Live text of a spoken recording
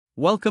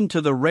Welcome to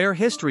the Rare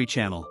History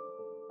Channel.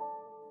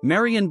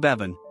 Marion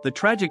Bevan, the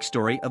tragic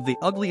story of the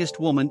ugliest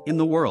woman in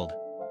the world.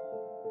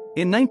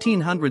 In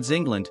 1900s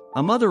England,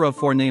 a mother of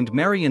four named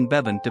Marion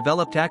Bevan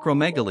developed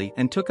acromegaly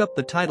and took up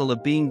the title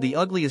of being the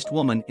ugliest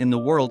woman in the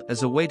world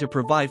as a way to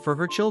provide for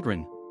her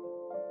children.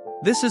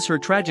 This is her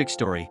tragic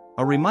story,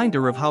 a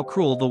reminder of how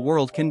cruel the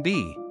world can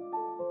be.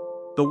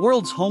 The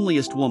world's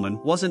homeliest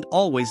woman wasn't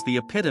always the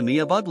epitome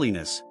of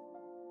ugliness.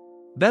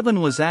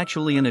 Bevan was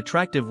actually an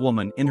attractive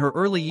woman in her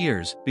early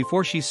years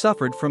before she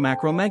suffered from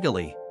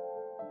acromegaly.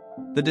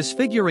 The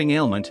disfiguring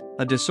ailment,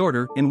 a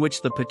disorder in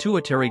which the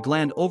pituitary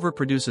gland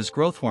overproduces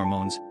growth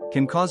hormones,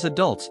 can cause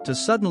adults to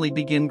suddenly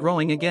begin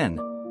growing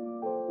again.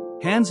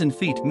 Hands and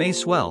feet may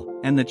swell,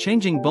 and the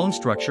changing bone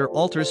structure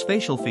alters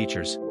facial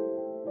features.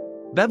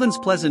 Bevan's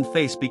pleasant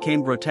face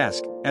became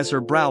grotesque as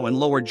her brow and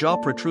lower jaw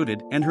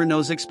protruded and her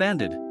nose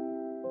expanded.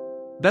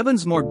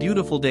 Bevan's more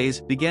beautiful days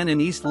began in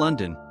East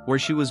London, where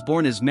she was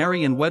born as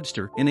Marion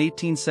Webster in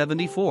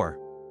 1874.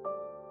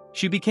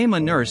 She became a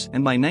nurse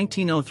and by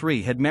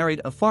 1903 had married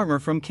a farmer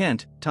from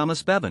Kent,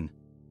 Thomas Bevan.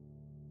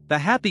 The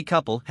happy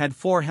couple had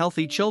 4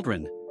 healthy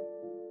children.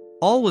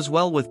 All was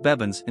well with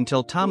Bevans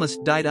until Thomas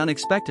died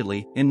unexpectedly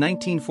in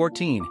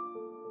 1914.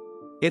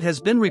 It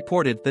has been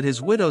reported that his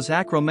widow's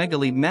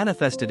acromegaly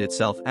manifested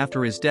itself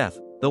after his death,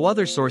 though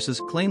other sources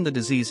claim the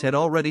disease had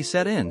already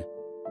set in.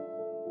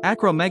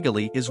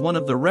 Acromegaly is one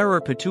of the rarer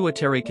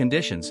pituitary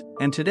conditions,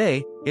 and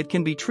today, it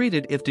can be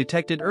treated if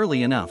detected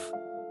early enough.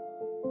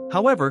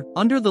 However,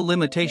 under the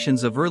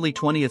limitations of early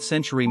 20th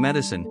century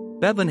medicine,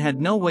 Bevan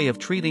had no way of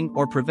treating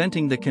or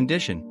preventing the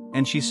condition,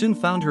 and she soon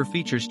found her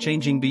features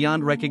changing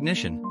beyond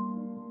recognition.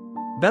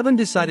 Bevan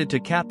decided to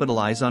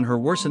capitalize on her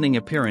worsening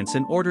appearance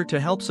in order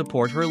to help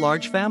support her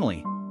large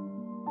family.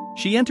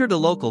 She entered a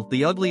local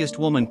The Ugliest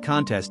Woman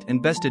contest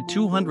and bested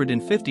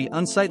 250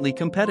 unsightly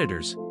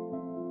competitors.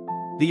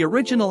 The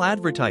original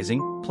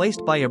advertising,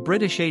 placed by a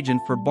British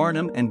agent for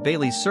Barnum and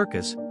Bailey's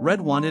Circus,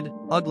 read "Wanted,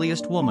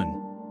 Ugliest Woman.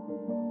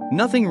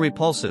 Nothing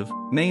repulsive,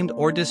 maimed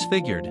or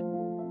disfigured.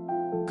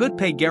 Good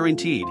pay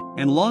guaranteed,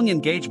 and long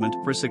engagement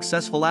for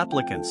successful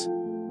applicants.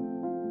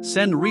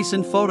 Send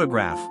recent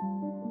photograph."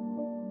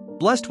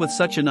 Blessed with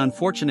such an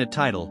unfortunate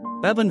title,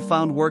 Bevan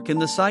found work in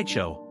the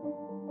sideshow.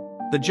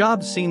 The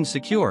job seemed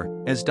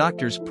secure, as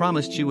doctors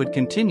promised she would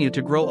continue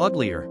to grow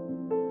uglier.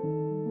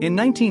 In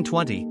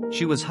 1920,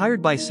 she was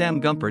hired by Sam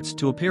Gumpertz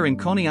to appear in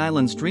Coney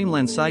Island's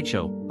Dreamland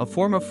Sideshow, a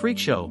form of freak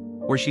show,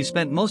 where she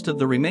spent most of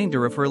the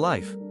remainder of her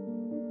life.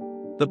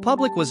 The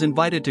public was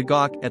invited to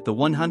gawk at the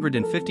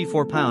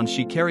 154 pounds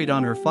she carried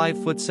on her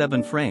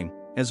 5'7" frame,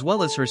 as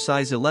well as her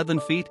size 11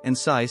 feet and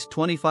size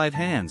 25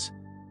 hands.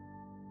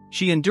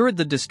 She endured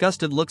the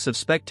disgusted looks of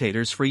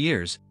spectators for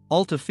years,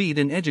 all to feed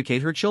and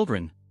educate her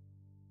children.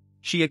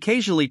 She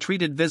occasionally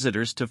treated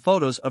visitors to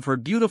photos of her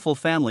beautiful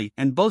family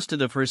and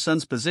boasted of her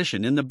son's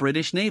position in the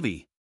British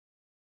Navy.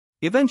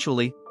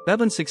 Eventually,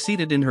 Bevan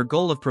succeeded in her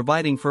goal of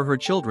providing for her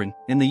children.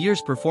 In the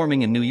years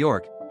performing in New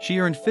York, she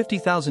earned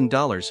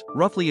 $50,000,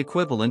 roughly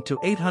equivalent to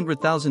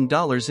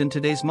 $800,000 in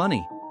today's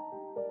money.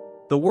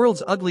 The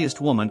World's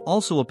Ugliest Woman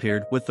also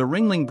appeared with the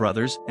Ringling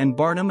Brothers and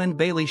Barnum and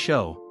Bailey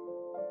Show.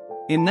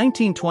 In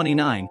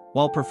 1929,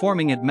 while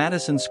performing at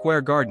Madison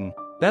Square Garden,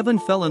 Bevan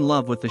fell in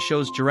love with the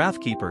show's giraffe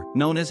keeper,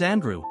 known as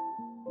Andrew.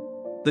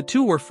 The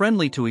two were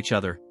friendly to each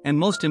other, and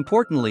most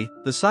importantly,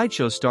 the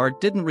sideshow star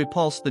didn't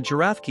repulse the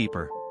giraffe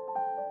keeper.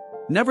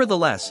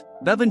 Nevertheless,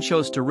 Bevan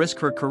chose to risk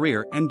her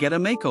career and get a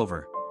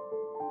makeover.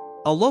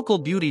 A local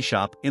beauty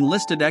shop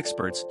enlisted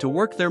experts to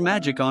work their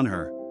magic on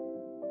her.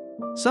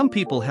 Some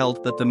people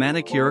held that the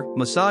manicure,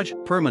 massage,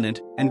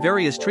 permanent, and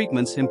various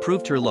treatments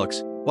improved her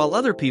looks, while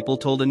other people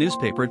told a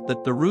newspaper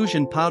that the rouge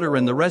and powder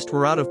and the rest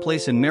were out of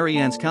place in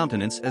Marianne's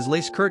countenance as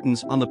lace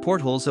curtains on the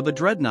portholes of a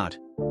dreadnought.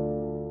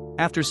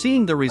 After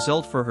seeing the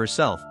result for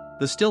herself,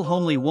 the still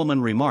homely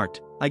woman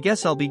remarked, "I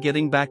guess I'll be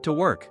getting back to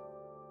work."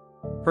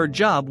 Her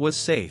job was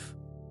safe.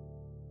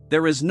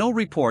 There is no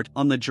report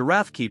on the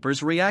giraffe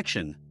keeper's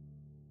reaction.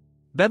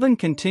 Bevan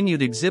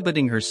continued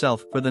exhibiting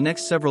herself for the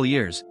next several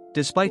years,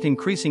 despite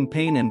increasing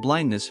pain and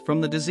blindness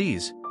from the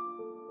disease.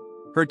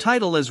 Her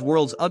title as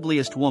World's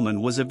Ugliest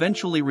Woman was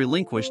eventually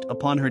relinquished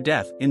upon her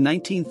death in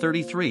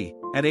 1933,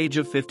 at age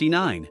of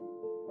 59.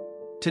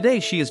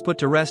 Today she is put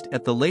to rest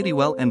at the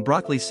Ladywell and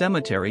Brockley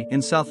Cemetery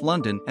in South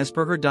London as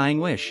per her dying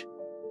wish.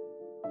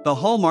 The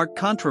Hallmark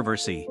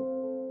controversy.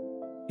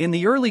 In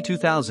the early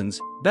 2000s,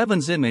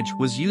 Bevan's image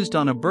was used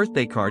on a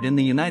birthday card in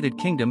the United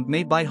Kingdom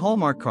made by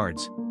Hallmark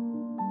Cards.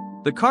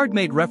 The card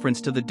made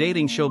reference to the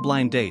dating show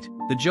Blind Date,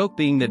 the joke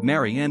being that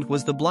Marianne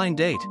was the blind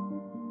date.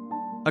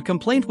 A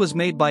complaint was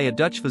made by a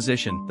Dutch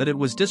physician that it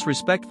was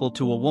disrespectful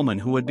to a woman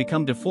who had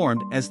become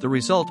deformed as the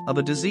result of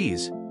a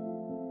disease.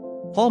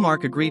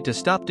 Hallmark agreed to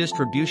stop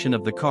distribution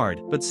of the card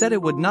but said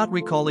it would not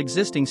recall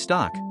existing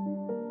stock.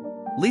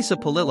 Lisa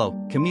Polillo,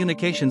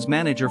 communications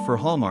manager for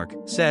Hallmark,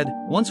 said,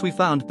 "Once we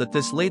found that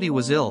this lady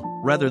was ill,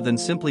 rather than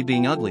simply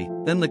being ugly,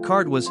 then the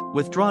card was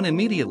withdrawn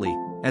immediately,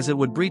 as it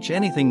would breach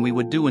anything we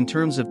would do in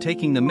terms of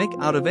taking the mick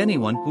out of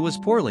anyone who was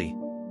poorly."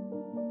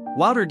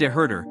 Wouter de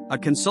Herder, a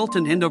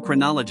consultant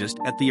endocrinologist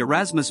at the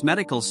Erasmus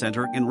Medical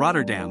Center in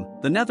Rotterdam,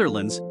 the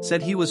Netherlands,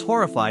 said he was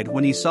horrified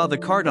when he saw the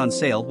card on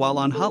sale while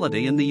on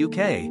holiday in the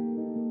UK.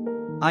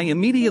 I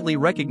immediately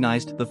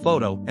recognized the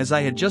photo as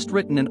I had just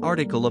written an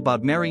article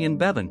about Marion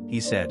Bevan, he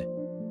said.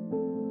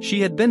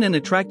 She had been an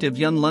attractive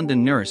young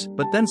London nurse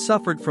but then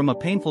suffered from a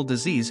painful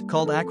disease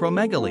called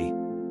acromegaly.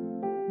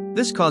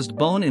 This caused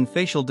bone and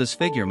facial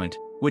disfigurement,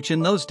 which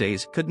in those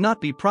days could not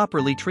be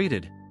properly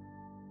treated.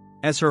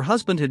 As her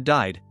husband had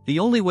died, the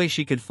only way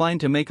she could find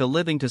to make a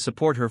living to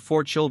support her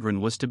 4 children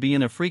was to be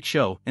in a freak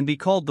show and be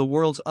called the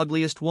world's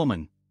ugliest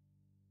woman.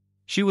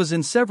 She was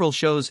in several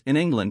shows in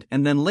England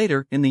and then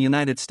later in the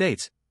United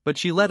States, but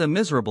she led a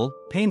miserable,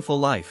 painful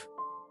life.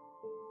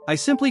 I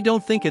simply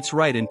don't think it's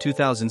right in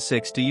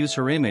 2006 to use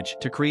her image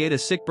to create a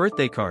sick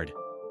birthday card.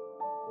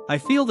 I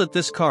feel that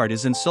this card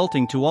is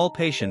insulting to all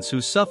patients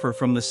who suffer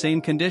from the same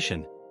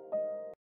condition.